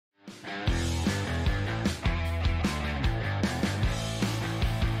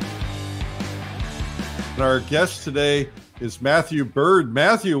And our guest today is Matthew Bird.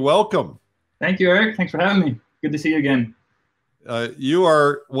 Matthew, welcome. Thank you, Eric. Thanks for having me. Good to see you again. You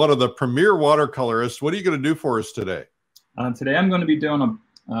are one of the premier watercolorists. What are you going to do for us today? Today I'm going to be doing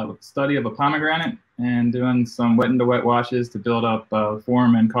a study of a pomegranate and doing some wet into wet washes to build up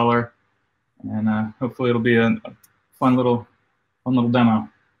form and color. And hopefully it'll be a fun little demo.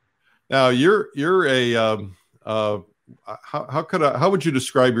 Now you're a how would you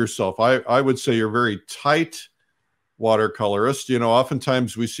describe yourself? I would say you're very tight watercolorist. You know,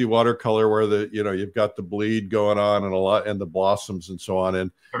 oftentimes we see watercolor where you've got the bleed going on and the blossoms and so on.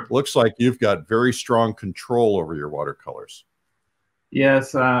 And it looks like you've got very strong control over your watercolors.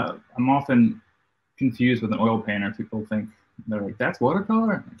 Yes, I'm often confused with an oil painter. People think they're like, "That's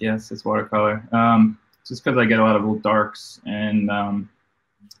watercolor?" Yes, it's watercolor. Just because I get a lot of little darks and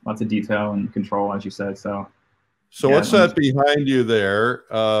lots of detail and control, as you said. So yeah, what's that behind you there?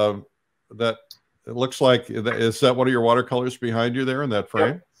 That it looks like, is that one of your watercolors behind you there in that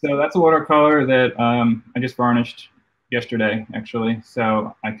frame? Yep. So that's a watercolor that I just varnished yesterday, actually,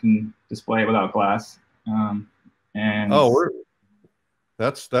 so I can display it without glass. And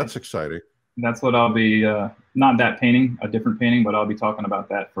that's exciting. That's what I'll be not that painting, a different painting, but I'll be talking about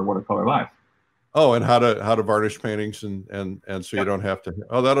that for Watercolor Live. Oh, and how to varnish paintings and so you don't have to.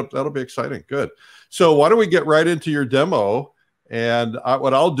 Oh, that'll be exciting. Good. So why don't we get right into your demo? And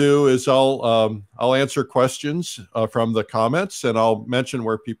what I'll do is I'll answer questions from the comments, and I'll mention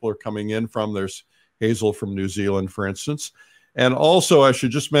where people are coming in from. There's Hazel from New Zealand, for instance. And also, I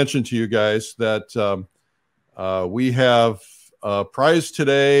should just mention to you guys that we have a prize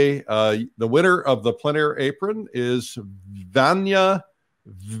today. The winner of the plein air apron is Vanya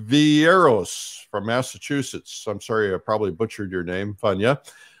Vieros from Massachusetts. I'm sorry, I probably butchered your name, Vanya.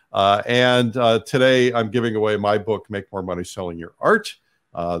 And today I'm giving away my book, Make More Money Selling Your Art.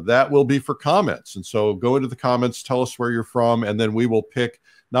 That will be for comments. And so go into the comments, tell us where you're from, and then we will pick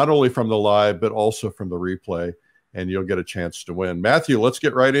not only from the live, but also from the replay, and you'll get a chance to win. Matthew, let's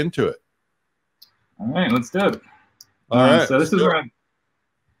get right into it. All right, let's do it. All right. So this is where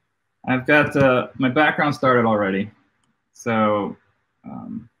I've got my background started already. So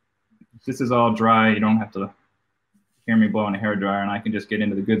this is all dry. You don't have to hear me blowing a hairdryer, and I can just get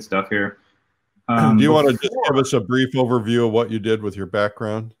into the good stuff here. Do you want to just give us a brief overview of what you did with your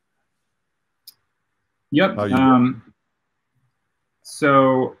background? Yep.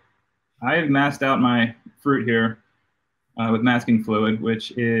 So I have masked out my fruit here with masking fluid,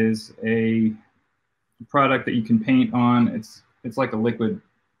 which is a product that you can paint on. It's like a liquid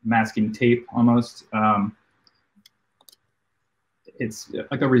masking tape almost. It's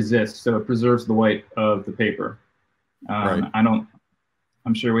like a resist, so it preserves the white of the paper. Right.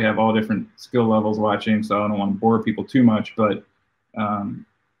 I'm sure we have all different skill levels watching, so I don't want to bore people too much, but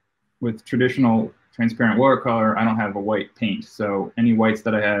with traditional transparent watercolor, I don't have a white paint. So any whites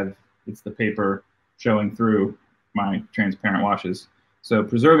that I have, it's the paper showing through my transparent washes. So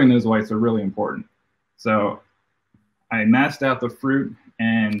preserving those whites are really important. So I masked out the fruit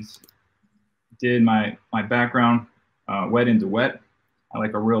and did my background wet into wet. I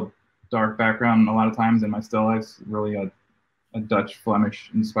like a real dark background a lot of times in my still lifes, really a Dutch Flemish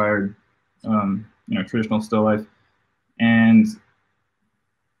inspired, traditional still life. And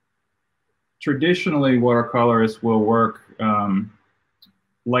traditionally, watercolorists will work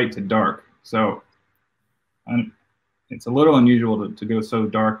light to dark. So it's a little unusual to go so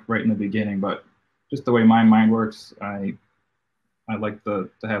dark right in the beginning, but just the way my mind works, I like to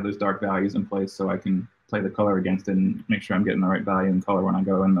have those dark values in place so I can play the color against it and make sure I'm getting the right value and color when I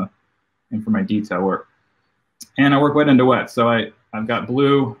go in for my detail work. And I work wet into wet. So I've got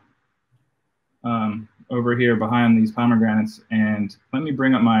blue over here behind these pomegranates. And let me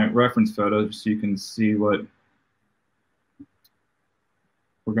bring up my reference photo just so you can see what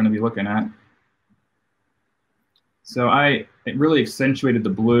we're going to be looking at. So it really accentuated the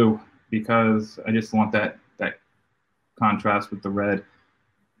blue because I just want that contrast with the red.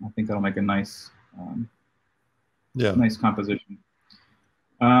 I think that'll make a nice nice composition.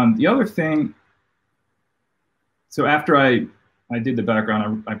 The other thing, so after I did the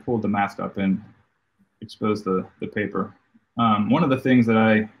background, I pulled the mask up and exposed the paper. One of the things that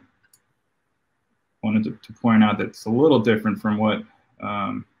I wanted to point out that's a little different from what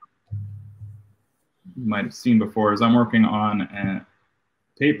you might have seen before is I'm working on a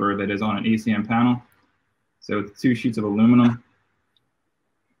paper that is on an ACM panel. So it's 2 sheets of aluminum,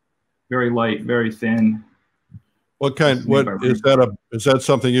 very light, very thin. What kind? What is that? Is that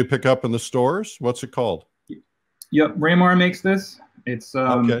something you pick up in the stores? What's it called? Yep, Raymar makes this. It's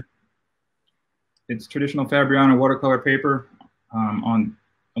okay. It's traditional Fabriano watercolor paper on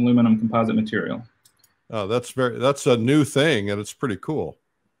aluminum composite material. Oh, that's a new thing, and it's pretty cool.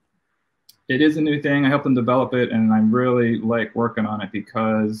 It is a new thing. I helped them develop it, and I really like working on it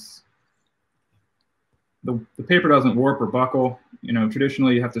because the paper doesn't warp or buckle. You know,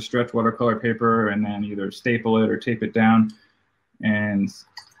 traditionally you have to stretch watercolor paper and then either staple it or tape it down. And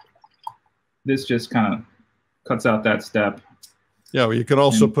this just kind of cuts out that step. Yeah, well, you can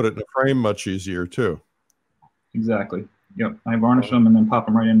also put it in a frame much easier too. Exactly. Yep. I varnish them and then pop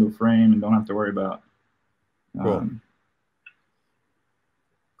them right into a frame and don't have to worry about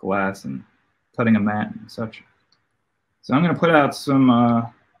glass and cutting a mat and such. So I'm going to put out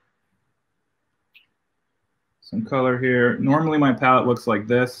some color here. Normally my palette looks like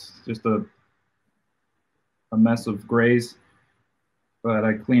this, just a mess of grays, but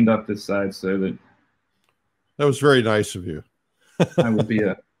I cleaned up this side so that was very nice of you. I would be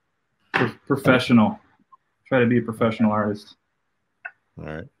a professional. Try to be a professional artist. All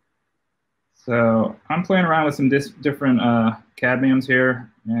right. So I'm playing around with some different cadmiums here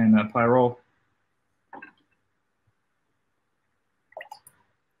and pyrrole.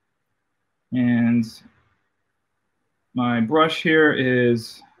 And my brush here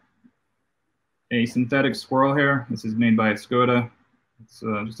is a synthetic squirrel hair. This is made by Skoda. It's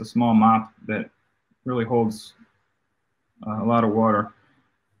just a small mop that really holds a lot of water.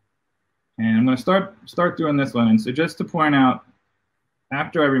 And I'm going to start doing this one. And so just to point out,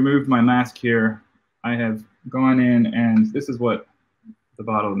 after I removed my mask here, I have gone in, and this is what the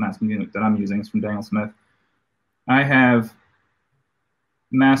bottle of mask that I'm using is from Daniel Smith. I have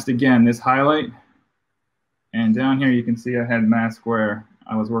masked again this highlight, and down here you can see I had mask where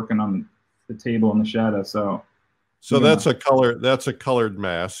I was working on the table in the shadow. So that's a color. That's a colored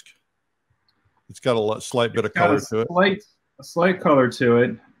mask. It's got a slight bit of color to it. A slight color to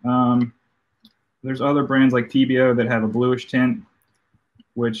it. There's other brands like PBO that have a bluish tint,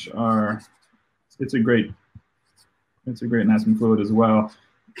 which it's a great masking fluid as well.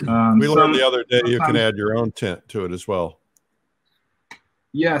 We learned the other day you can add your own tint to it as well.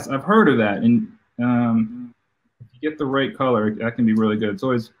 Yes, I've heard of that, and if you get the right color, that can be really good. It's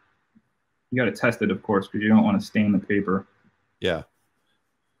always, you got to test it, of course, because you don't want to stain the paper. Yeah.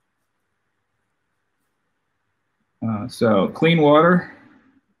 So clean water.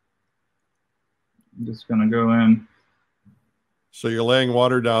 I'm just going to go in. So you're laying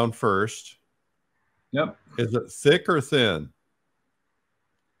water down first. Yep. Is it thick or thin?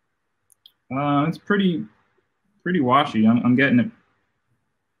 It's pretty washy. I'm getting it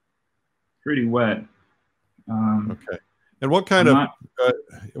pretty wet. Okay. And what kind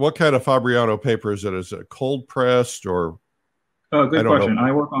of Fabriano paper is it? Is it cold pressed or? Oh, good question.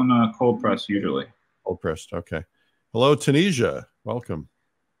 I work on cold press usually. Cold pressed. Okay. Hello, Tunisia. Welcome.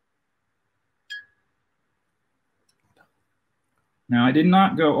 Now, I did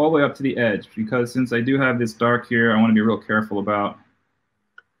not go all the way up to the edge because since I do have this dark here, I want to be real careful about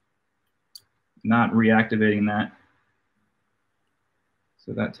not reactivating that.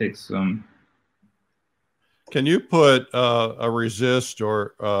 So that takes some. Can you put a resist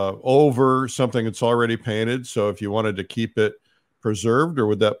or over something that's already painted? So if you wanted to keep it preserved, or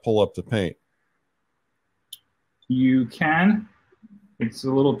would that pull up the paint? You can. It's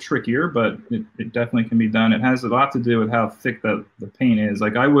a little trickier, but it definitely can be done. It has a lot to do with how thick the paint is.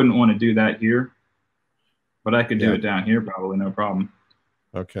 Like I wouldn't want to do that here, but I could do it down here probably, no problem.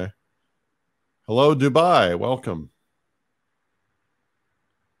 Okay. Hello, Dubai. Welcome.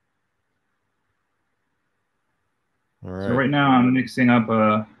 All right. So right now I'm mixing up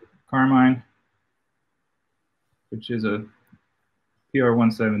a Carmine, which is a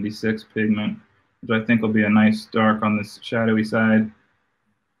PR176 pigment, which I think will be a nice dark on this shadowy side.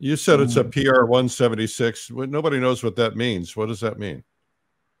 You said it's a PR176. Nobody knows what that means. What does that mean?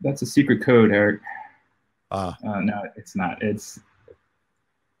 That's a secret code, Eric. No, it's not. It's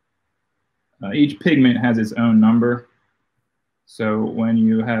each pigment has its own number. So when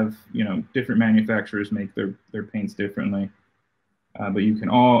you have, different manufacturers make their paints differently, but you can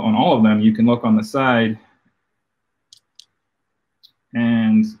on all of them, you can look on the side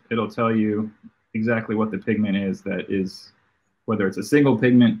and it'll tell you exactly what the pigment is that is, whether it's a single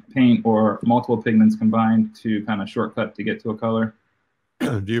pigment paint or multiple pigments combined to kind of shortcut to get to a color.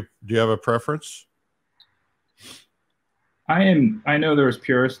 Do you have a preference? I know there's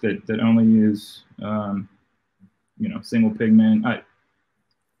purists that only use single pigment.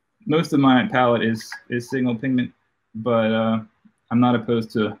 Most of my palette is single pigment, but I'm not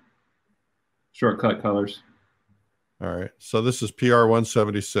opposed to shortcut colors. All right. So this is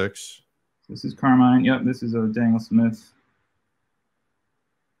PR176. This is Carmine. Yep. This is a Daniel Smith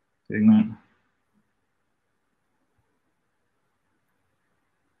pigment.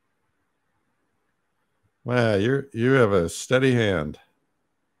 Wow, you have a steady hand.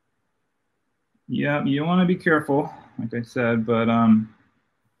 Yeah, you want to be careful, like I said, but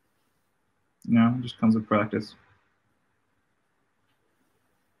it just comes with practice.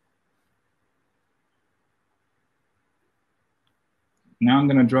 Now I'm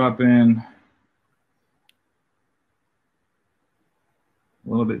going to drop in a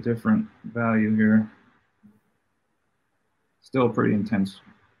little bit different value here. Still pretty intense.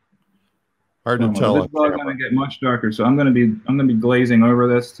 Hard to tell. This is all going to get much darker, so I'm going to be glazing over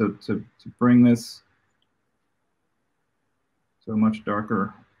this to bring this to a much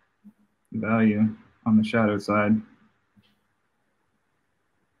darker value on the shadow side.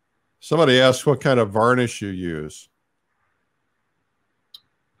 Somebody asked what kind of varnish you use.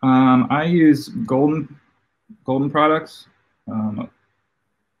 I use Golden products,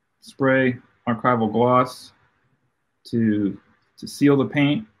 spray archival gloss to seal the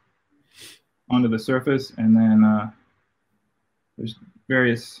paint onto the surface, and then there's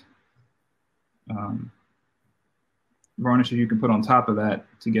various varnishes you can put on top of that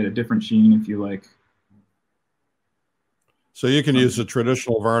to get a different sheen if you like. So you can use a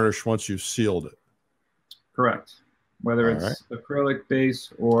traditional varnish once you've sealed it. Correct. Whether it's acrylic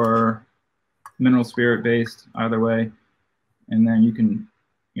base or mineral spirit based, either way. And then you can,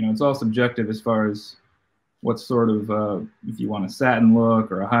 it's all subjective as far as what sort of, if you want a satin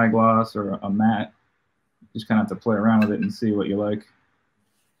look or a high gloss or a matte, you just kind of have to play around with it and see what you like.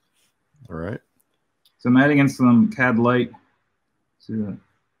 All right. So I'm adding in some CAD light to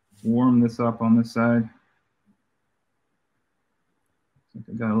warm this up on this side. I think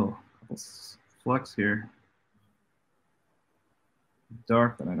I got a couple flecks here.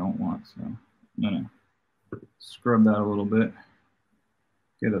 Dark that I don't want, so I'm gonna scrub that a little bit.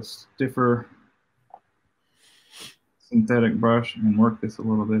 Get a stiffer synthetic brush and work this a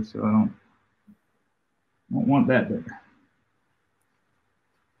little bit so I don't want that there.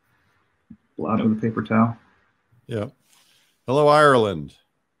 Blot it with a paper towel. Yeah. Hello, Ireland.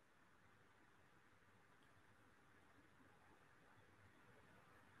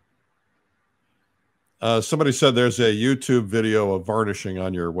 Somebody said there's a YouTube video of varnishing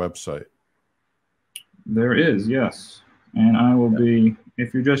on your website. There is, yes. And I will be,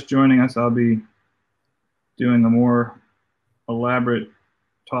 if you're just joining us, I'll be doing a more elaborate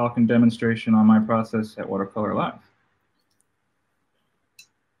talk and demonstration on my process at Watercolor Live.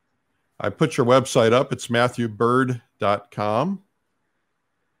 I put your website up. It's matthewbird.com.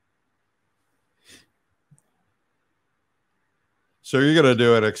 So you're going to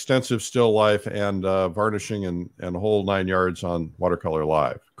do an extensive still life and varnishing and whole 9 yards on Watercolor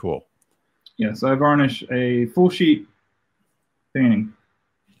Live. Cool. Yes, I varnish a full sheet painting,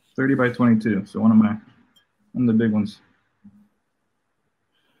 30 by 22. So one of the big ones.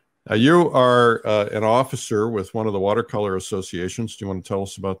 Now you are an officer with one of the watercolor associations. Do you want to tell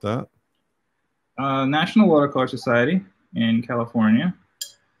us about that? National Watercolor Society in California.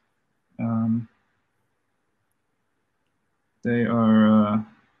 They are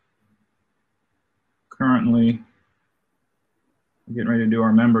currently getting ready to do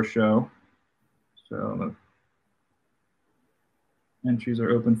our member show. So the entries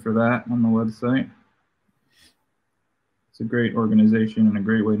are open for that on the website. It's a great organization and a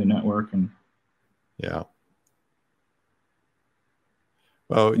great way to network. And yeah.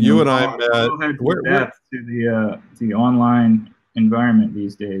 Well, you and I met. To the online environment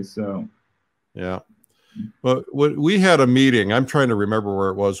these days. So yeah. Well, we had a meeting. I'm trying to remember where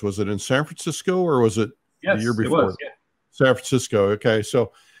it was. Was it in San Francisco or was it the year before? It was, yeah. San Francisco. Okay,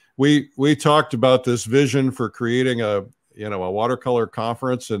 so we talked about this vision for creating a watercolor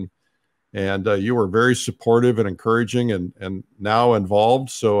conference, and you were very supportive and encouraging, and now involved.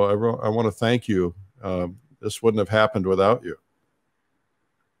 So I want to thank you. This wouldn't have happened without you.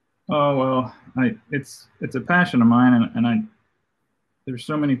 Oh well, it's a passion of mine, and there's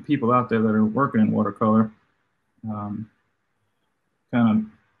so many people out there that are working in watercolor. Kind of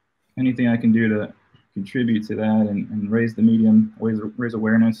anything I can do to contribute to that and raise the medium, raise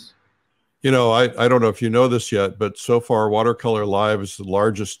awareness. I don't know if you know this yet, but so far Watercolor Live is the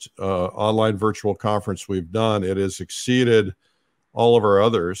largest online virtual conference we've done. It has exceeded all of our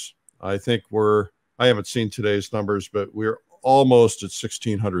others. I think I haven't seen today's numbers, but we're almost at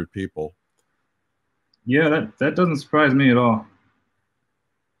 1,600 people. Yeah, that doesn't surprise me at all.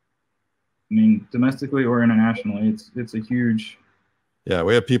 I mean, domestically or internationally, it's a huge. Yeah,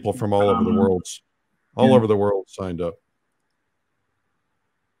 we have people from all over the world, over the world signed up.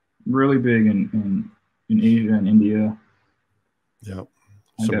 Really big in Asia and India. Yeah,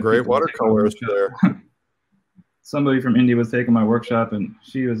 some great watercolors there. somebody from India was taking my workshop, and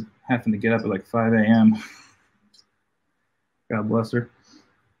she was having to get up at like 5 a.m. God bless her.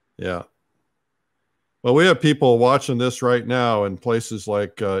 Yeah. Well, we have people watching this right now in places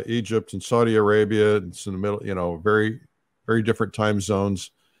like Egypt and Saudi Arabia. It's in the middle, you know, very, very different time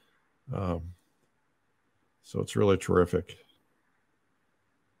zones. So it's really terrific.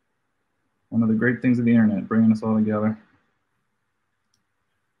 One of the great things of the internet, bringing us all together.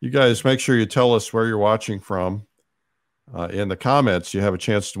 You guys make sure you tell us where you're watching from. In the comments, you have a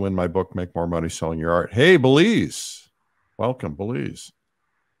chance to win my book, Make More Money Selling Your Art. Hey, Belize. Welcome, Belize.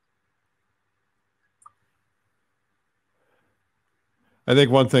 I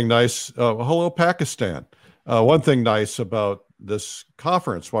think one thing nice, hello, Pakistan. One thing nice about this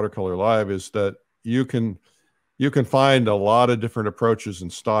conference, Watercolor Live, is that you can find a lot of different approaches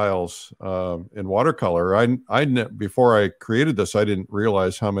and styles in watercolor. Before I created this, I didn't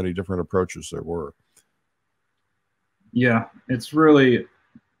realize how many different approaches there were. Yeah, it's really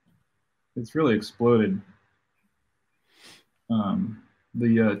exploded.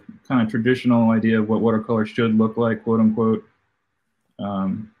 The kind of traditional idea of what watercolor should look like, quote unquote,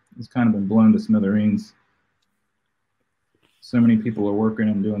 has kind of been blown to smithereens. So many people are working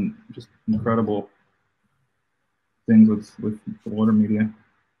and doing just incredible things with water media.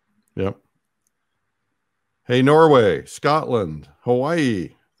 Yep. Hey, Norway, Scotland,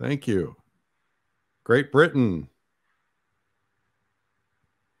 Hawaii, thank you. Great Britain.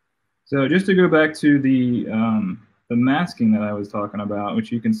 So just to go back to the masking that I was talking about,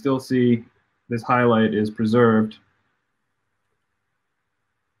 which you can still see, this highlight is preserved.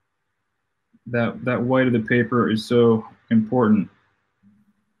 That white of the paper is so important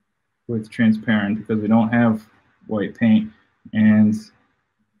with transparent because we don't have white paint. And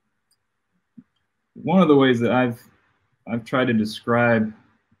one of the ways that I've tried to describe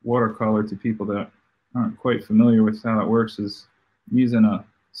watercolor to people that aren't quite familiar with how it works is using a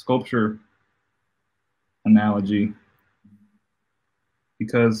sculpture analogy,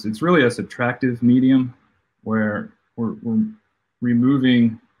 because it's really a subtractive medium where we're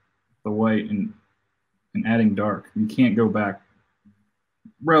removing the white and adding dark. You can't go back,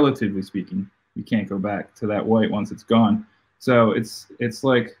 relatively speaking, you can't go back to that white once it's gone. So it's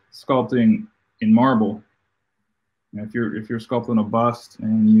like sculpting in marble. You know, if you're sculpting a bust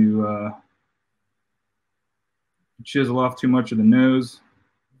and you chisel off too much of the nose,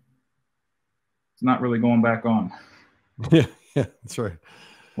 it's not really going back on. Yeah, that's right.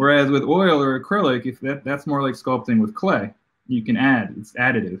 Whereas with oil or acrylic, if that's more like sculpting with clay. You can add, it's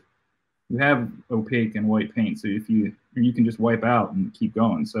additive. You have opaque and white paint, so you can just wipe out and keep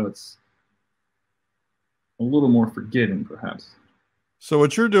going. So it's a little more forgiving, perhaps. So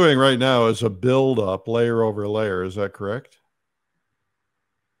what you're doing right now is a build up layer over layer. Is that correct?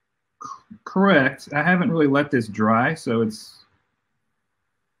 Correct. I haven't really let this dry, so it's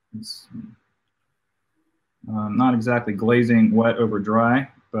not exactly glazing wet over dry,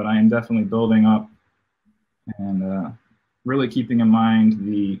 but I am definitely building up and really keeping in mind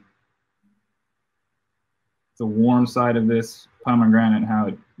the warm side of this pomegranate and how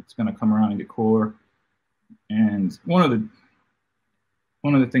it's going to come around and get cooler. And one of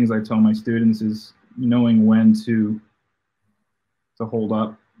the things I tell my students is knowing when to hold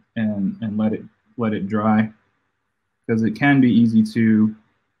up and let it dry, because it can be easy to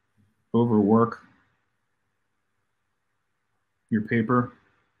overwork your paper,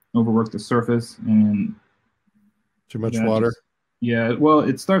 overwork the surface, and too much water. Yeah, well,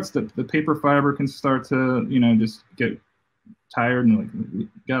 it starts the paper fiber can start to, you know, just get tired, and like you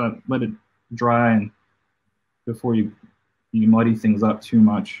gotta let it dry and before you muddy things up too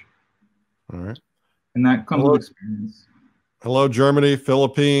much. All right. And that comes with experience. Hello, Germany,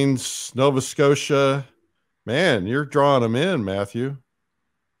 Philippines, Nova Scotia. Man, you're drawing them in, Matthew.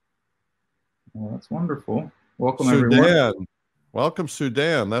 Well, that's wonderful. Welcome, Sudan. everyone. Welcome,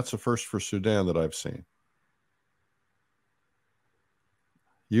 Sudan. That's a first for Sudan that I've seen.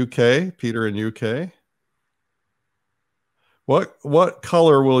 UK, Peter in UK. What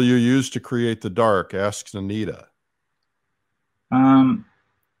color will you use to create the dark? Asks Anita.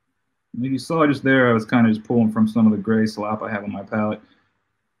 You saw just there, I was kind of just pulling from some of the gray slop I have on my palette.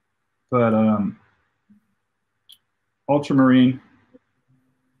 But ultramarine,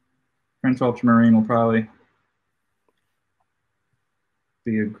 French ultramarine will probably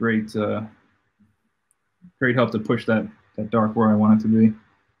be a great help to push that dark where I want it to be.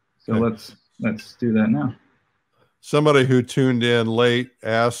 So okay. Let's do that now. Somebody who tuned in late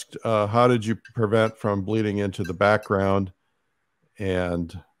asked, how did you prevent from bleeding into the background?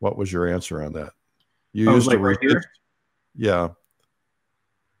 And what was your answer on that? You used like right here? Yeah.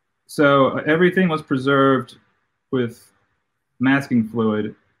 So everything was preserved with masking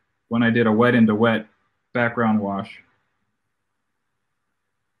fluid when I did a wet into wet background wash.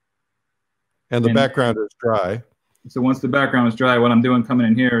 And the background is dry. So once the background is dry, what I'm doing coming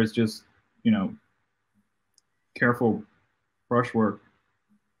in here is just, you know, careful brushwork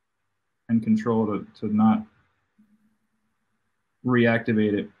and control to not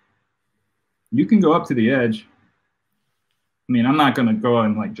reactivate it. You can go up to the edge. I mean, I'm not going to go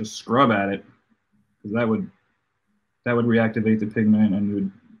and like just scrub at it, because that would reactivate the pigment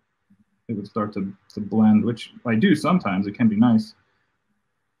and it would start to blend, which I do sometimes. It can be nice.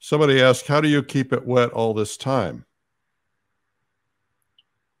 Somebody asked, how do you keep it wet all this time?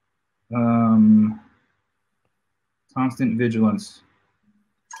 Constant vigilance.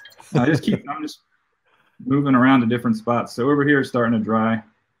 I'm just moving around to different spots. So over here it's starting to dry.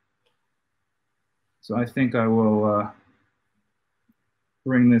 So I think I will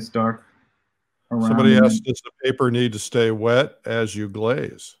bring this dark around. Somebody asked, does the paper need to stay wet as you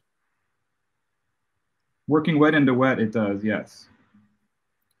glaze? Working wet into wet, it does, yes.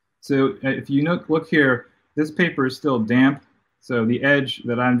 So if you look here, this paper is still damp. So the edge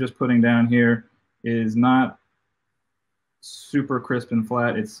that I'm just putting down here is not super crisp and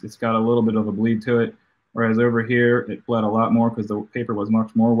flat. It's got a little bit of a bleed to it. Whereas over here, it bled a lot more because the paper was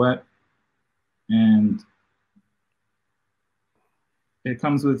much more wet. And it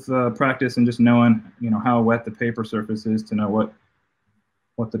comes with practice and just knowing, you know, how wet the paper surface is to know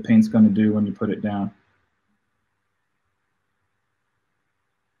what the paint's going to do when you put it down.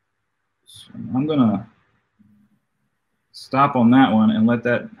 So I'm going to stop on that one and let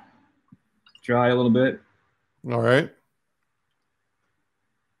that dry a little bit. All right.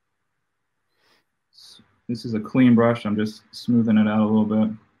 This is a clean brush. I'm just smoothing it out a little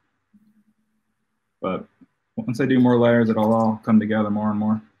bit. But once I do more layers, it'll all come together more and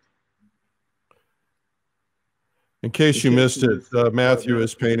more. In case you missed it, Matthew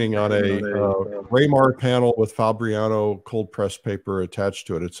is painting on a Raymar panel with Fabriano cold press paper attached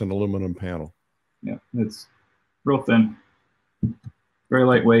to it. It's an aluminum panel. Yeah, it's real thin, very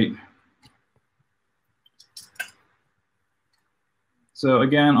lightweight. So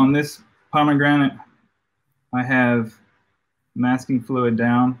again, on this pomegranate, I have masking fluid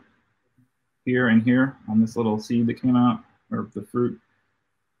down here and here on this little seed that came out, or the fruit.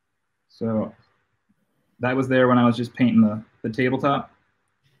 So that was there when I was just painting the tabletop.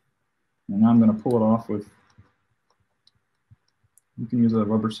 And now I'm going to pull it off with, you can use a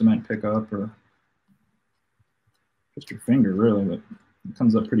rubber cement pickup or just your finger really, but it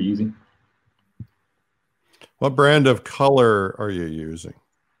comes up pretty easy. What brand of color are you using?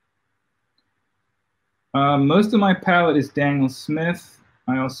 Most of my palette is Daniel Smith.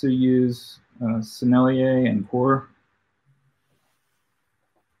 I also use Sennelier and Core.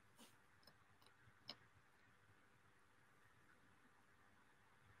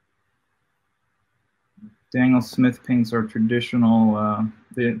 Daniel Smith paints are traditional.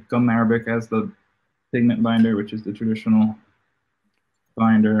 The gum arabic as the pigment binder, which is the traditional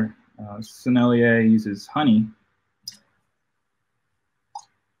binder. Sennelier uses honey.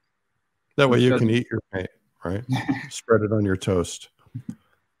 That way you can eat your paint, right? Spread it on your toast.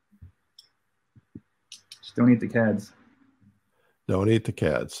 Just don't eat the cads. Don't eat the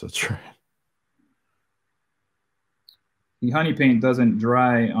cads, that's right. The honey paint doesn't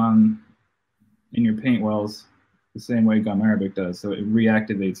dry in your paint wells the same way gum arabic does, so it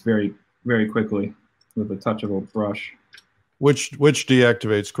reactivates very, very quickly with a touch of a brush. Which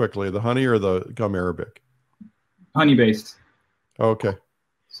deactivates quickly, the honey or the gum arabic? Honey based. Okay.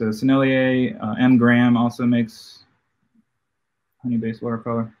 So Sennelier, M. Graham also makes honey based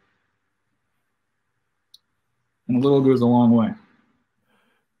watercolor. And a little goes a long way.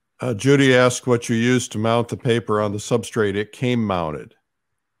 Judy asked what you used to mount the paper on the substrate. It came mounted.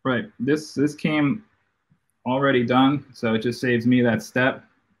 Right. This came already done, so it just saves me that step.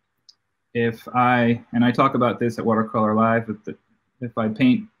 And I talk about this at Watercolor Live, if I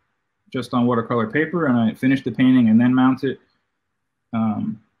paint just on watercolor paper and I finish the painting and then mount it,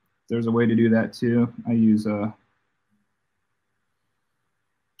 there's a way to do that too. I use a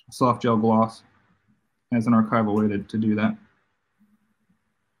soft gel gloss as an archival way to do that.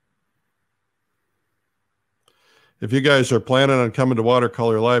 If you guys are planning on coming to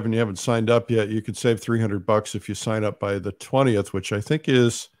Watercolor Live and you haven't signed up yet, you could save $300 if you sign up by the 20th, which I think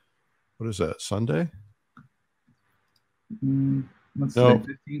is, what is that, Sunday? No,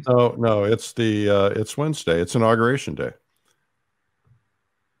 it's it's Wednesday. It's Inauguration Day.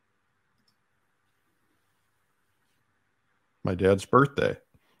 My dad's birthday.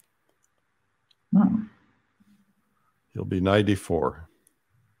 Oh. He'll be 94.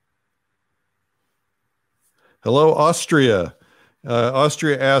 Hello, Austria.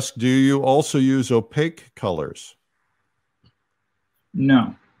 Austria asks, do you also use opaque colors?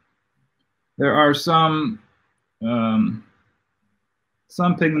 No. There are some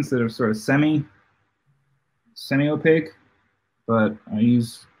pigments that are sort of semi-opaque, but I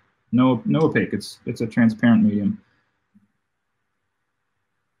use no opaque. It's a transparent medium.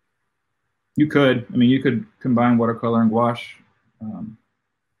 You could combine watercolor and gouache.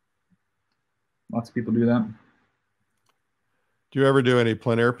 Lots of people do that. Do you ever do any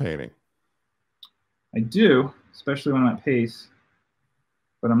plein air painting? I do, especially when I'm at Pace,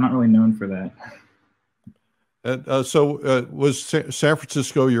 but I'm not really known for that. And so was San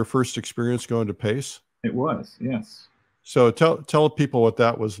Francisco your first experience going to Pace? It was, yes. So tell people what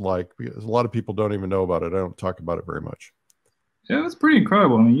that was like, because a lot of people don't even know about it. I don't talk about it very much. Yeah, it was pretty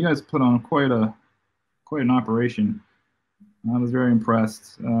incredible. I mean, you guys put on quite an operation. I was very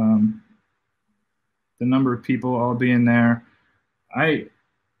impressed. The number of people all being there. I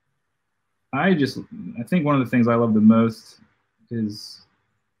think one of the things I love the most is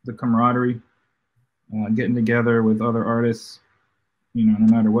the camaraderie, getting together with other artists. You know,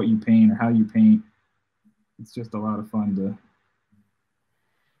 no matter what you paint or how you paint, it's just a lot of fun to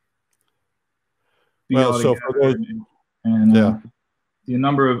be Well, all so together. for those, And yeah. the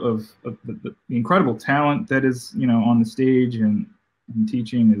number of the incredible talent that is, you know, on the stage and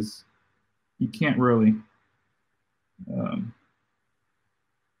teaching is, you can't really, I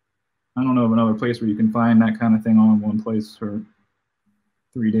don't know of another place where you can find that kind of thing all in one place for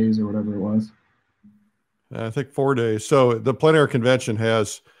 3 days or whatever it was. I think 4 days. So the plein air convention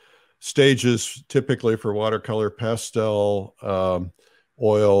has stages typically for watercolor, pastel,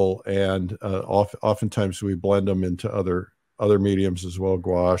 oil, and oftentimes we blend them into other mediums as well,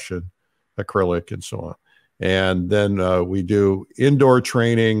 gouache and acrylic and so on. And then we do indoor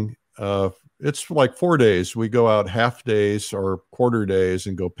training. It's like 4 days. We go out half days or quarter days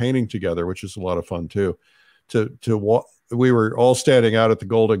and go painting together, which is a lot of fun too. We were all standing out at the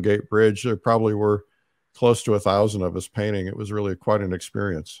Golden Gate Bridge. There probably were close to 1,000 of us painting. It was really quite an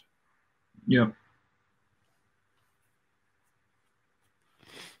experience. Yep.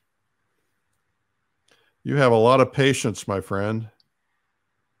 You have a lot of patience, my friend.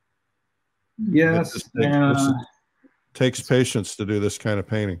 Yes. It takes patience to do this kind of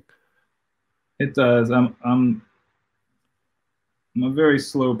painting. It does. I'm a very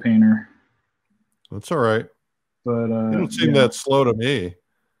slow painter. That's all right. But you don't seem that slow to me.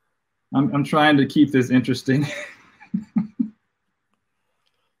 I'm trying to keep this interesting.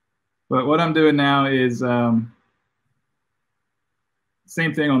 But what I'm doing now is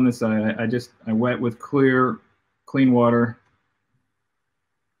same thing on this side. I wet with clean water,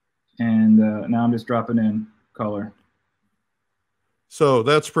 and now I'm just dropping in color. So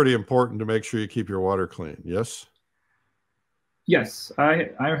that's pretty important to make sure you keep your water clean. Yes. Yes, I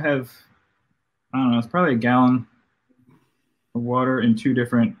have. I don't know. It's probably a gallon of water in 2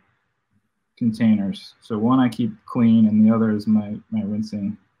 different containers. So one I keep clean, and the other is my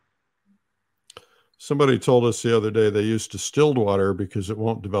rinsing. Somebody told us the other day they use distilled water because it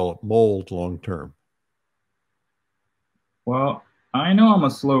won't develop mold long term. Well, I know I'm a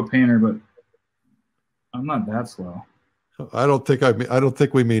slow painter, but I'm not that slow. I don't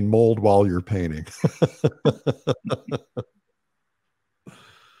think we mean mold while you're painting.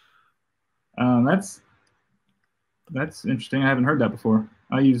 That's interesting. I haven't heard that before.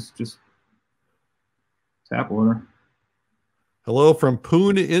 I use just tap water. Hello from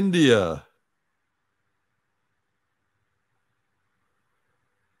Pune, India.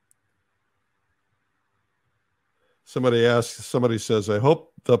 Somebody says, I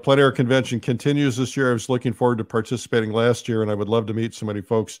hope the plein air convention continues this year. I was looking forward to participating last year, and I would love to meet so many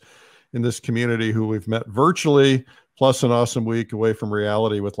folks in this community who we've met virtually, plus an awesome week away from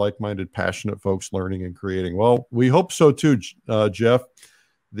reality with like-minded, passionate folks learning and creating. Well, we hope so too, Jeff.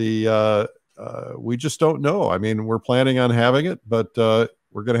 We just don't know. I mean, we're planning on having it, but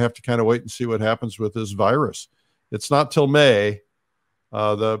we're going to have to kind of wait and see what happens with this virus. It's not till May.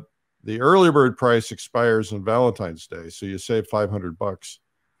 The early bird price expires on Valentine's Day, so you save $500 if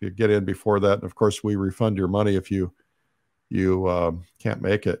you get in before that. And of course, we refund your money if you can't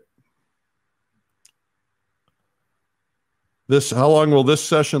make it. How long will this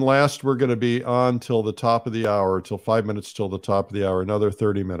session last? We're going to be on till the top of the hour, till 5 minutes till the top of the hour. Another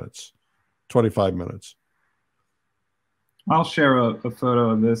 30 minutes, 25 minutes. I'll share a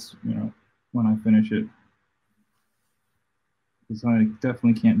photo of this, you know, when I finish it. Because I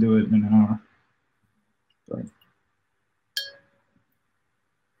definitely can't do it in an hour. But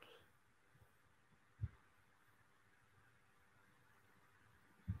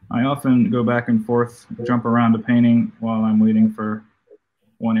I often go back and forth, jump around a painting while I'm waiting for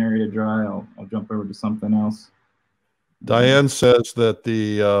one area to dry. I'll jump over to something else. Diane says that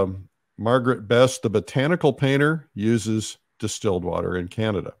the Margaret Best, the botanical painter, uses distilled water in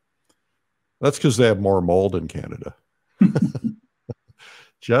Canada. That's because they have more mold in Canada.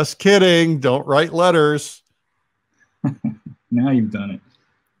 Just kidding. Don't write letters. Now you've done it.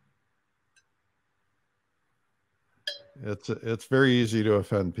 It's very easy to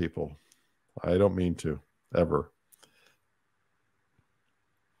offend people. I don't mean to, ever.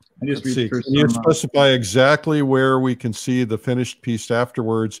 Let's see. Can you specify exactly where we can see the finished piece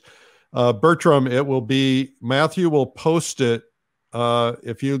afterwards? Bertram, it will be, Matthew will post it.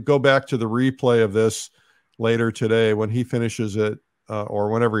 If you go back to the replay of this later today, when he finishes it,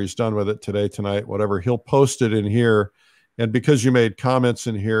 or whenever he's done with it, today, tonight, whatever, he'll post it in here. And because you made comments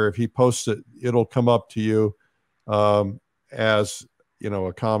in here, if he posts it, it'll come up to you as, you know,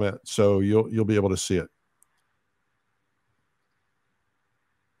 a comment. So you'll be able to see it.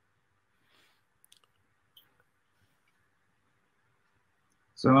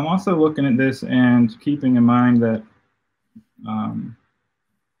 So I'm also looking at this and keeping in mind that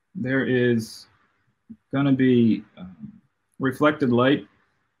there is going to be reflected light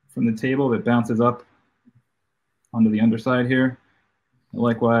from the table that bounces up onto the underside here.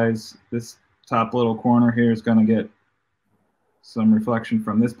 Likewise, this top little corner here is going to get some reflection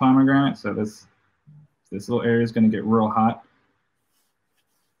from this pomegranate. So this little area is going to get real hot.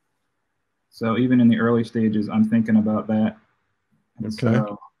 So even in the early stages, I'm thinking about that. Okay.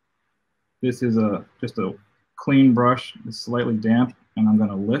 So this is just a clean brush. It's slightly damp, and I'm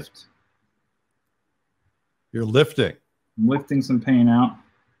going to lift. You're lifting. I'm lifting some paint out.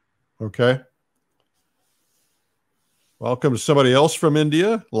 Okay. Welcome to somebody else from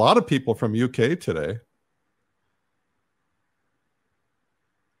India. A lot of people from UK today.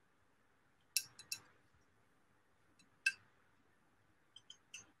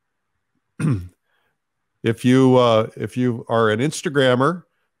 If you are an Instagrammer,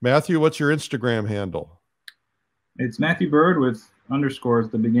 Matthew, what's your Instagram handle? It's Matthew Bird with underscores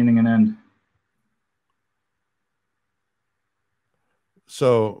at the beginning and end.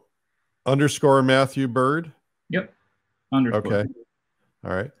 So underscore Matthew Bird? Yep. Underscore. Okay.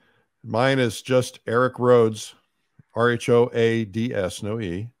 All right. Mine is just Eric Rhoads, RHOADS, no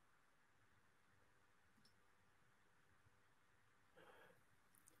E.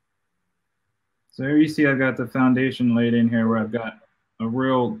 So here you see I've got the foundation laid in here where I've got a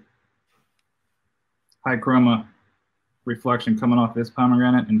real high chroma reflection coming off this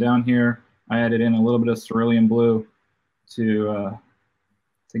pomegranate, and down here I added in a little bit of cerulean blue to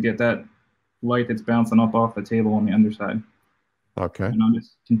get that light that's bouncing up off the table on the underside. Okay. And I'll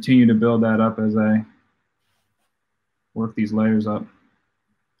just continue to build that up as I work these layers up.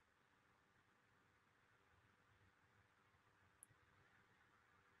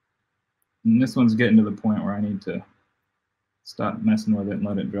 And this one's getting to the point where I need to stop messing with it and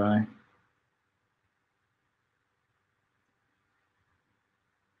let it dry.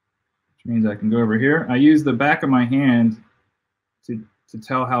 Which means I can go over here. I use the back of my hand to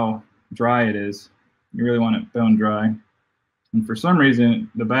tell how dry it is. You really want it bone dry. And for some reason,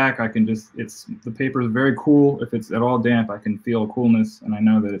 the back, I can just, the paper is very cool. If it's at all damp, I can feel coolness, and I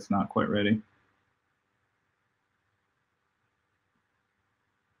know that it's not quite ready.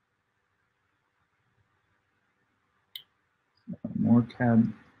 More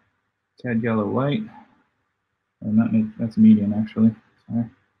cad yellow light. And that's medium, actually. Sorry.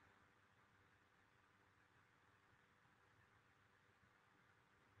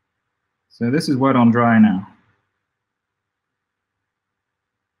 So this is wet on dry now.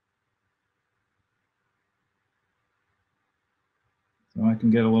 So I can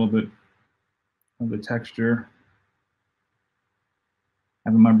get a little bit of the texture.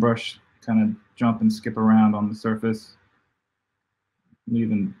 Having my brush kind of jump and skip around on the surface,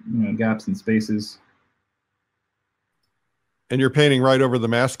 leaving gaps and spaces. And you're painting right over the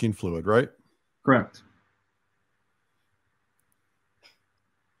masking fluid, right? Correct.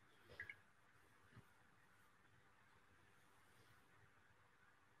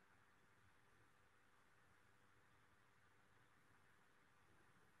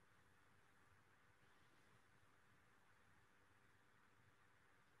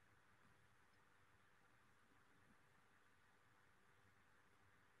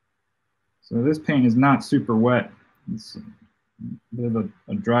 So this paint is not super wet. It's a bit of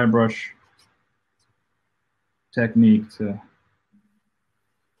a dry brush technique to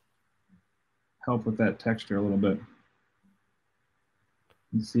help with that texture a little bit.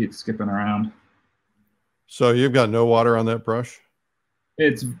 You see it skipping around. So you've got no water on that brush?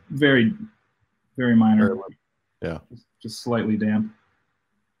 It's very, very minor. Yeah. Just slightly damp.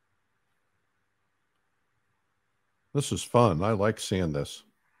 This is fun. I like seeing this.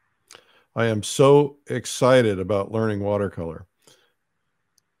 I am so excited about learning watercolor.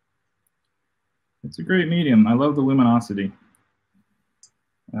 It's a great medium. I love the luminosity.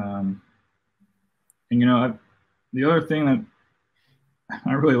 And you know, the other thing that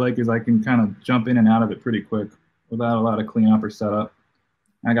I really like is I can kind of jump in and out of it pretty quick without a lot of cleanup or setup.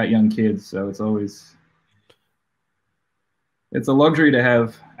 I got young kids, so it's a luxury to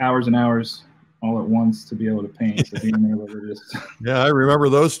have hours and hours all at once to be able to paint. So being able to just yeah, I remember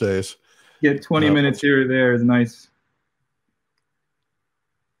those days. Get 20 minutes here or there is nice.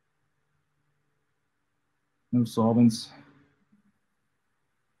 No solvents.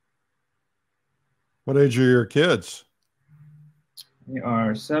 What age are your kids? They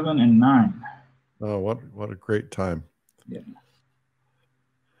are 7 and 9. Oh, what a great time. Yeah.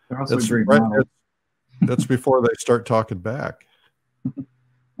 They're also great models. That's before they start talking back.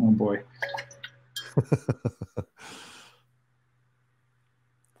 Oh boy.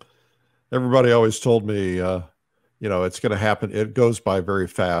 Everybody always told me, you know, it's going to happen. It goes by very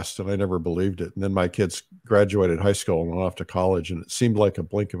fast, and I never believed it. And then my kids graduated high school and went off to college, and it seemed like a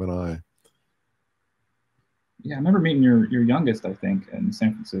blink of an eye. Yeah, I remember meeting your youngest, I think, in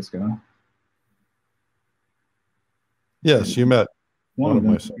San Francisco. Yes, you met one of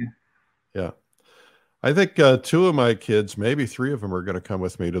my sons. Yeah. I think 2 of my kids, maybe 3 of them, are going to come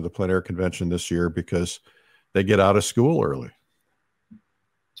with me to the plein air convention this year because they get out of school early.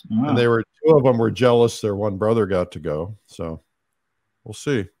 Oh. And 2 of them were jealous their one brother got to go. So we'll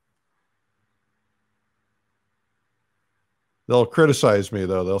see. They'll criticize me,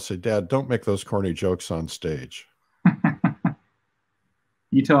 though. They'll say, Dad, don't make those corny jokes on stage.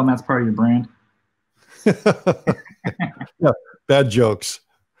 You tell them that's part of your brand. Yeah, bad jokes.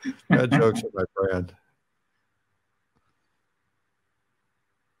 Bad jokes are my brand.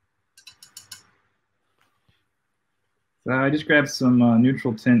 So I just grabbed some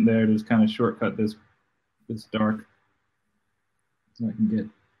neutral tint there to just kind of shortcut this dark, so I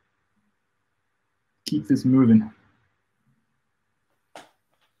can keep this moving.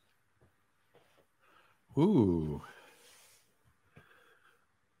 Ooh.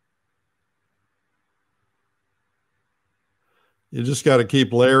 You just got to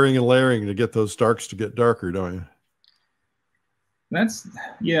keep layering and layering to get those darks to get darker, don't you? That's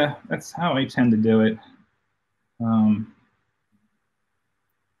how I tend to do it.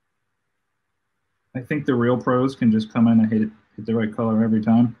 I think the real pros can just come in and hit the right color every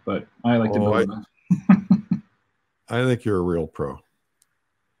time, but I like to build it up. I think you're a real pro.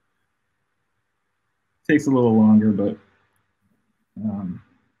 Takes a little longer, but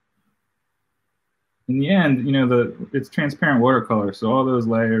in the end, you know, it's transparent watercolor, so all those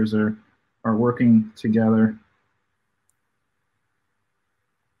layers are working together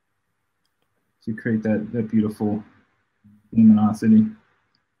to create that beautiful luminosity.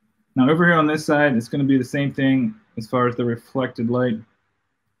 Now over here on this side, it's going to be the same thing as far as the reflected light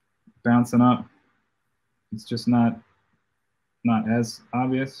bouncing up. It's just not as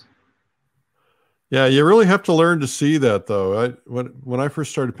obvious. Yeah, you really have to learn to see that, though. When I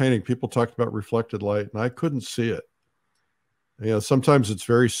first started painting, people talked about reflected light, and I couldn't see it. You know, sometimes it's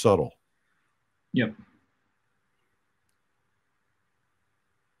very subtle. Yep.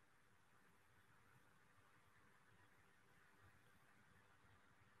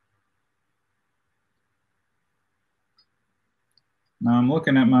 Now I'm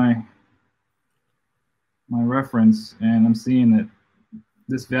looking at my reference, and I'm seeing that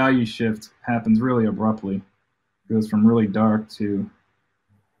this value shift happens really abruptly. It goes from really dark to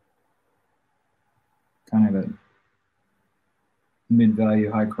kind of a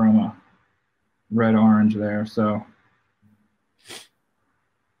mid-value high chroma red-orange there. So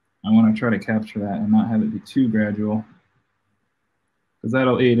I want to try to capture that and not have it be too gradual, because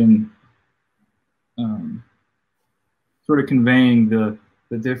that'll aid in sort of conveying the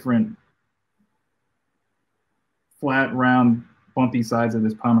different flat, round, bumpy sides of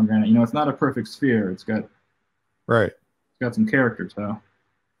this pomegranate. You know, it's not a perfect sphere. It's got some character to.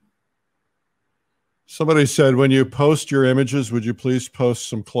 Somebody said, when you post your images, would you please post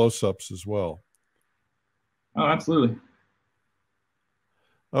some close-ups as well? Oh, absolutely.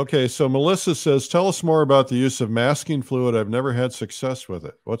 Okay, so Melissa says, tell us more about the use of masking fluid. I've never had success with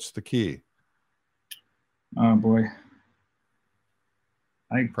it. What's the key? Oh boy.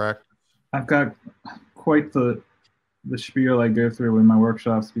 Practice. I've got quite the spiel I go through in my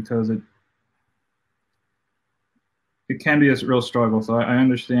workshops, because it can be a real struggle. So I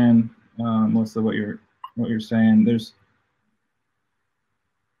understand, Melissa, what you're saying.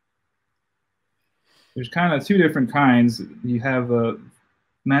 There's kind of two different kinds. You have a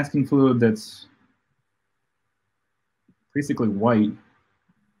masking fluid that's basically white,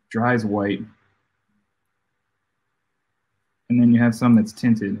 dries white. And then you have some that's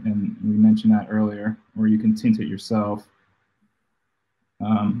tinted, and we mentioned that earlier, or you can tint it yourself.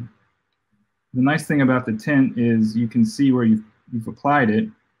 The nice thing about the tint is you can see where you've applied it,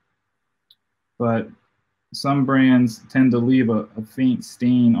 but some brands tend to leave a faint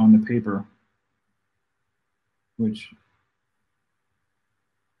stain on the paper, which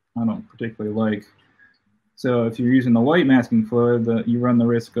I don't particularly like. So if you're using the white masking fluid, you run the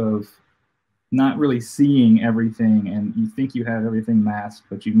risk of not really seeing everything, and you think you have everything masked,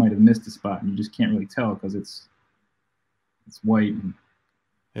 but you might have missed a spot, and you just can't really tell because it's white and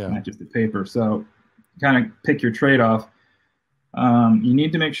not just the paper. So kind of pick your trade-off. You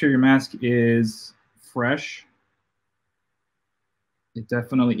need to make sure your mask is fresh. It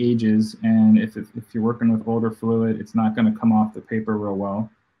definitely ages, and if you're working with older fluid, it's not going to come off the paper real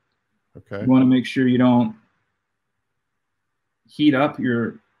well. Okay. You want to make sure you don't heat up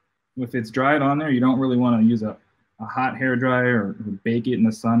if it's dried on there, you don't really want to use a hot hair dryer or bake it in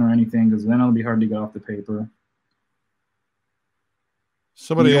the sun or anything, because then it'll be hard to get off the paper.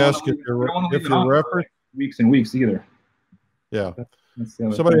 Somebody asked if your reference weeks and weeks either. Yeah.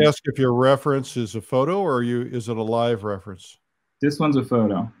 Somebody asked if your reference is a photo or is it a live reference? This one's a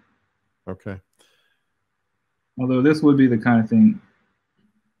photo. Okay. Although this would be the kind of thing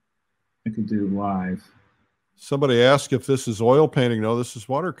I could do live. Somebody asked if this is oil painting. No, this is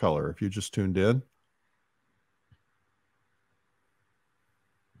watercolor, if you just tuned in.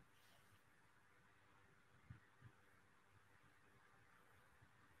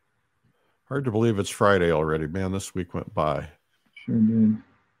 Hard to believe it's Friday already. Man, this week went by. Sure did.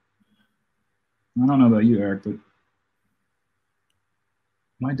 I don't know about you, Eric, but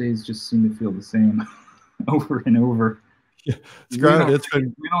my days just seem to feel the same over and over. Yeah, we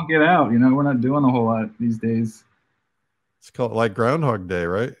don't get out, we're not doing a whole lot these days. It's called like Groundhog Day,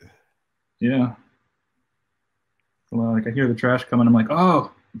 right? Yeah. Well, like I hear the trash coming, I'm like,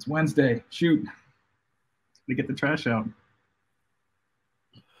 oh, it's Wednesday. Shoot. We get the trash out.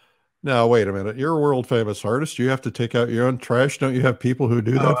 Now, wait a minute. You're a world famous artist. You have to take out your own trash. Don't you have people who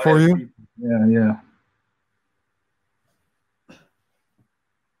do that for you? Yeah.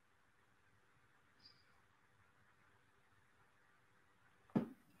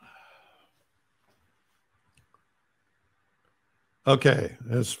 Okay.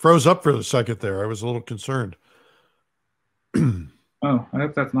 It froze up for a second there. I was a little concerned. Oh, I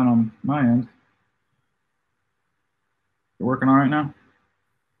hope that's not on my end. You're working all right now?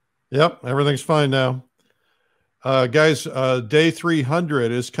 Yep, everything's fine now. Guys, day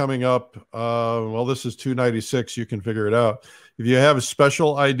 300 is coming up. Well, this is 296. You can figure it out. If you have a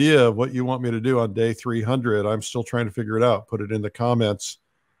special idea of what you want me to do on day 300, I'm still trying to figure it out. Put it in the comments.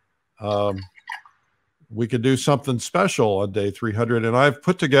 We could do something special on day 300. And I've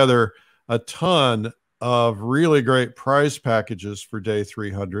put together a ton of really great prize packages for day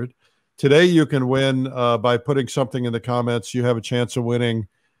 300. Today, you can win by putting something in the comments. You have a chance of winning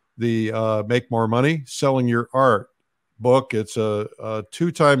the Make More Money Selling Your Art book. It's a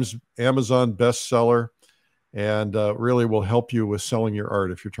 2 times Amazon bestseller, and really will help you with selling your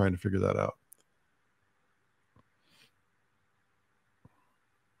art if you're trying to figure that out.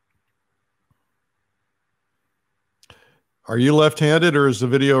 Are you left-handed or is the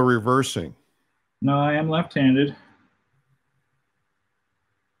video reversing? No, I am left-handed.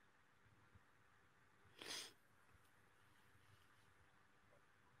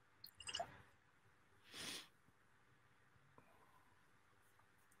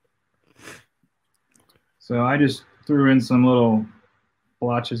 So I just threw in some little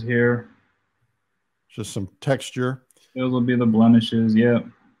blotches here. Just some texture. Those will be the blemishes, yep.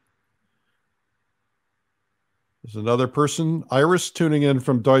 There's another person, Iris, tuning in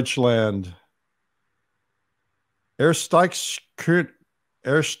from Deutschland. Erstanklich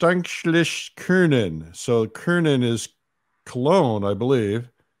Köln. So Köln is Cologne, I believe.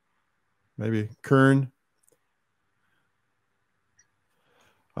 Maybe Köln.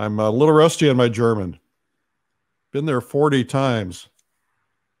 I'm a little rusty on my German. Been there 40 times.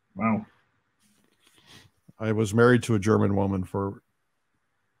 Wow. I was married to a German woman for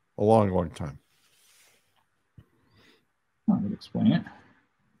a long, long time. I would explain it.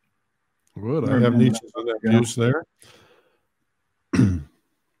 Good. I have nieces and nephews there.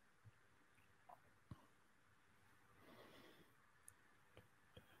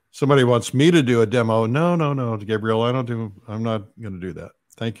 Somebody wants me to do a demo. No, Gabriel, I'm not going to do that.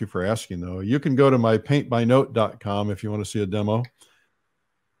 Thank you for asking, though. You can go to my paintbynote.com if you want to see a demo.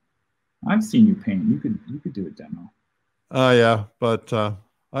 I've seen you paint. You could do a demo. Yeah, but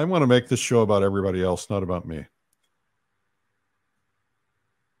I want to make this show about everybody else, not about me.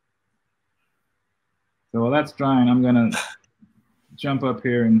 So while that's drying, I'm gonna jump up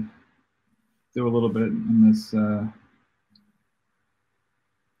here and do a little bit in this.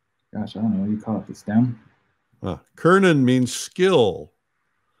 Gosh, I don't know what you call it. The stem. Kernan means skill.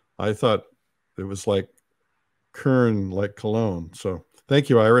 I thought it was like Kern, like cologne. So thank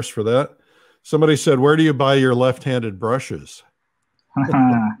you, Iris, for that. Somebody said, where do you buy your left-handed brushes?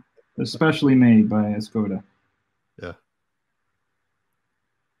 Especially made by Escoda. Yeah.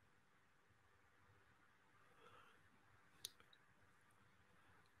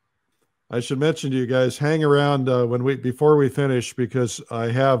 I should mention to you guys, hang around before we finish, because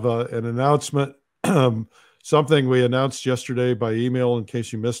I have an announcement, something we announced yesterday by email in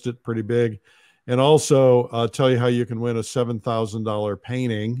case you missed it, pretty big. And also tell you how you can win a $7,000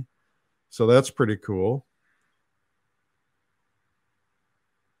 painting. So that's pretty cool.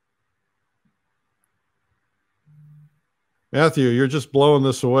 Matthew, you're just blowing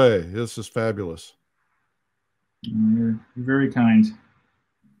this away. This is fabulous. You're very kind.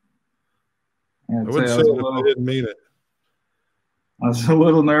 I wouldn't say it if I didn't mean it. I was a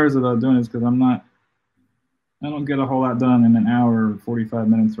little nervous about doing this because I don't get a whole lot done in an hour or 45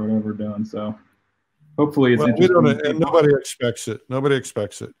 minutes or whatever doing. So hopefully it's interesting. And nobody expects it. Nobody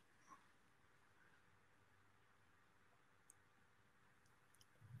expects it.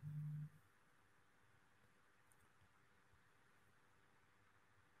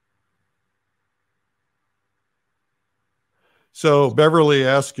 So Beverly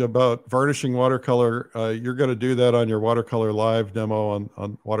asked about varnishing watercolor. You're going to do that on your Watercolor Live demo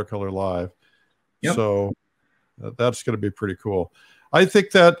on Watercolor Live. Yep. So that's going to be pretty cool. I think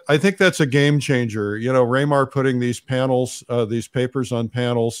that's a game changer. You know, Raymar putting these panels, these papers on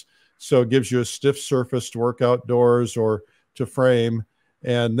panels, so it gives you a stiff surface to work outdoors or to frame,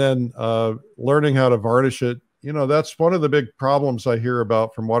 and then learning how to varnish it. You know, that's one of the big problems I hear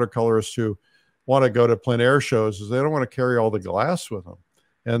about from watercolorists who want to go to plein air shows, is they don't want to carry all the glass with them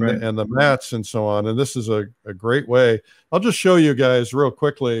and right. and the mats and so on. And this is a great way. I'll just show you guys real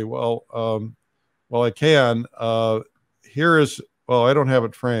quickly. Well, I can. Here is, well, I don't have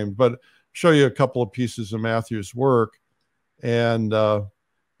it framed, but show you a couple of pieces of Matthew's work. And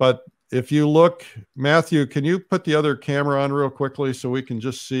but if you look, Matthew, can you put the other camera on real quickly so we can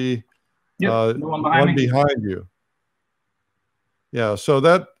just see one behind you? Yeah, so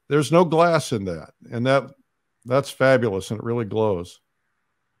that there's no glass in that, and that's fabulous, and it really glows.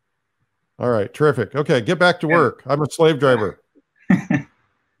 All right, terrific. Okay, get back to work. I'm a slave driver.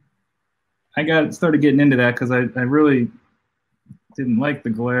 I started getting into that because I really didn't like the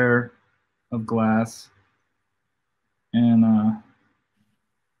glare of glass, and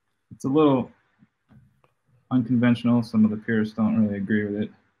it's a little unconventional. Some of the purists don't really agree with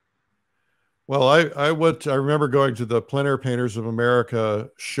it. Well, I remember going to the Plein Air Painters of America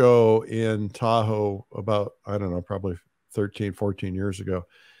show in Tahoe about, I don't know, probably 13, 14 years ago.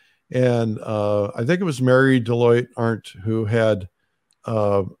 And I think it was Mary Deloitte Arndt who had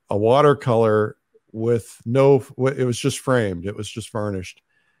a watercolor with it was just framed. It was just varnished.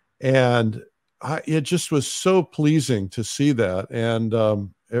 And it just was so pleasing to see that. And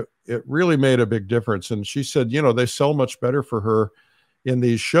it really made a big difference. And she said, you know, they sell much better for her in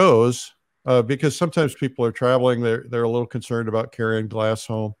these shows. Because sometimes people are traveling, they're a little concerned about carrying glass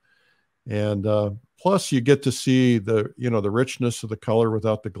home, and plus you get to see the richness of the color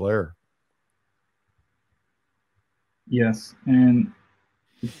without the glare. Yes, and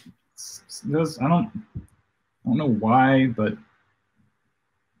those I don't know why, but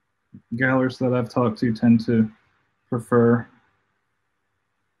gallerists that I've talked to tend to prefer,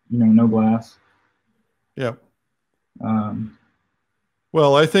 no glass. Yeah.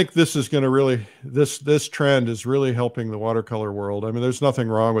 Well, I think this is going to really, this trend is really helping the watercolor world. I mean, there's nothing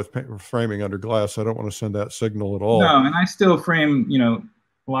wrong with framing under glass. I don't want to send that signal at all. No, and I still frame,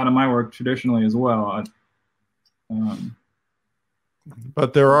 a lot of my work traditionally as well.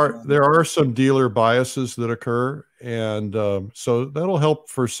 But there are some dealer biases that occur, and so that'll help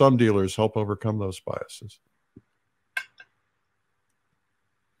for some dealers, help overcome those biases.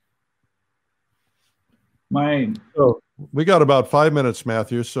 So we got about 5 minutes,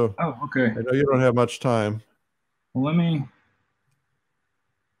 Matthew. So okay. I know you don't have much time. Well, let me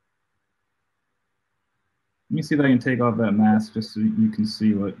see if I can take off that mask just so you can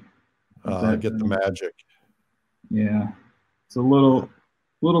see what. Get the magic. Yeah, it's a little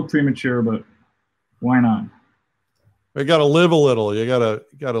premature, but why not? We got to live a little. You got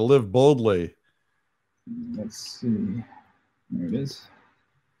to live boldly. Let's see. There it is.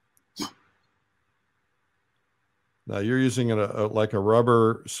 Now you're using like a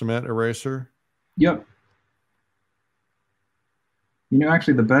rubber cement eraser? Yep. You know,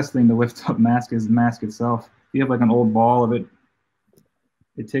 actually the best thing to lift up mask is the mask itself. If you have like an old ball of it,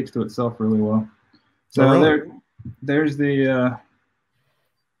 it takes to itself really well. So oh, really? there's the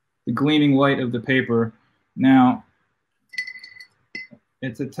gleaming light of the paper. Now,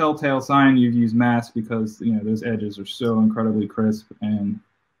 it's a telltale sign you've used mask because, you know, those edges are so incredibly crisp. And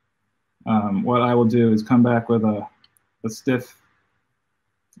what I will do is come back with a stiff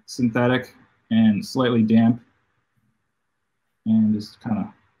synthetic and slightly damp, and just kind of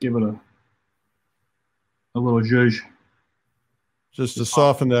give it a little zhuzh. Just to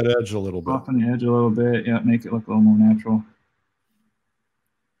soften that edge a little bit. Soften the edge a little bit, yeah, make it look a little more natural.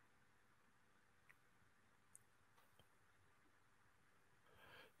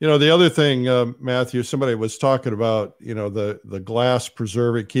 You know, the other thing, Matthew, somebody was talking about, you know, the glass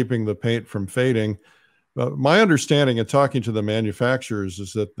preserving, keeping the paint from fading. My understanding of talking to the manufacturers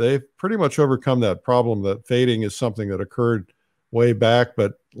is that they've pretty much overcome that problem, that fading is something that occurred way back,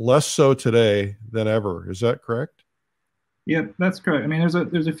 but less so today than ever. Is that correct? Yeah, that's correct. I mean,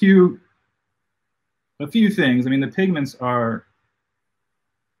 there's a few things. I mean, the pigments are,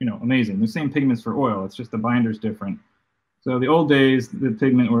 you know, amazing. The same pigments for oil. It's just the binder's different. So the old days, the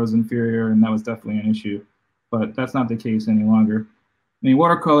pigment was inferior, and that was definitely an issue. But that's not the case any longer. I mean,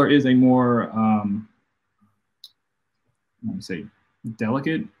 watercolor is a more, let me say,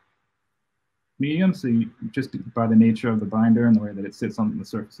 delicate medium. So just by the nature of the binder and the way that it sits on the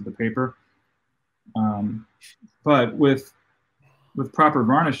surface of the paper. But with proper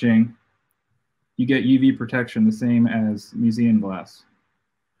varnishing, you get UV protection the same as museum glass.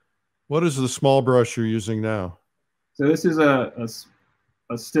 What is the small brush you're using now? So this is a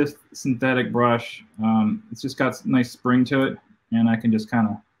stiff synthetic brush. It's just got nice spring to it, and I can just kind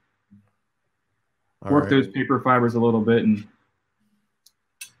of work those paper fibers a little bit and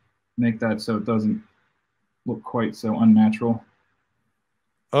make that so it doesn't look quite so unnatural.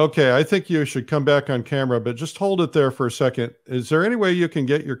 Okay, I think you should come back on camera, but just hold it there for a second. Is there any way you can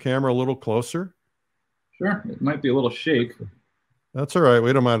get your camera a little closer? Sure, it might be a little shake. That's all right.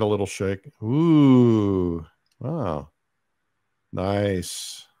 We don't mind a little shake. Ooh, wow.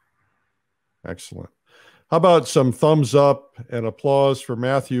 Nice. Excellent. How about some thumbs up and applause for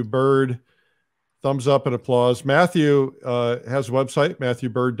Matthew Bird? Thumbs up and applause. Matthew has a website,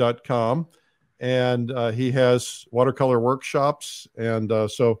 matthewbird.com. And he has watercolor workshops. And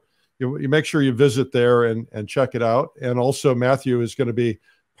so you make sure you visit there and check it out. And also Matthew is going to be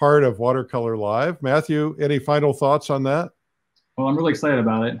part of Watercolor Live. Matthew, any final thoughts on that? Well, I'm really excited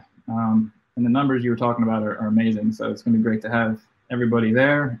about it. And the numbers you were talking about are amazing. So it's going to be great to have everybody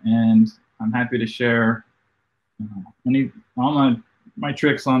there. And I'm happy to share all my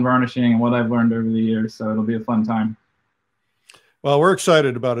tricks on varnishing and what I've learned over the years. So it'll be a fun time. Well, we're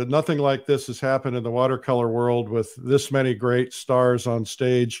excited about it. Nothing like this has happened in the watercolor world with this many great stars on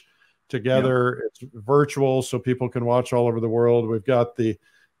stage together. Yep. It's virtual, so people can watch all over the world. We've got the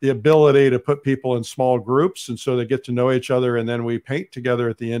ability to put people in small groups, and so they get to know each other, and then we paint together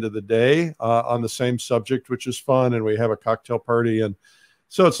at the end of the day on the same subject, which is fun, and we have a cocktail party, and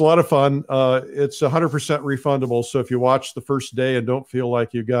so it's a lot of fun. It's 100% refundable, so if you watch the first day and don't feel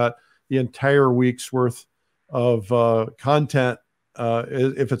like you got the entire week's worth of content,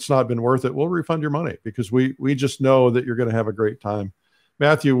 if it's not been worth it, we'll refund your money because we just know that you're going to have a great time.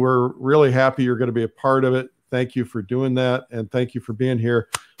 Matthew, we're really happy you're going to be a part of it. Thank you for doing that, and thank you for being here.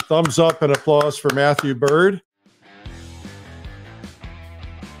 Thumbs up and applause for Matthew Bird.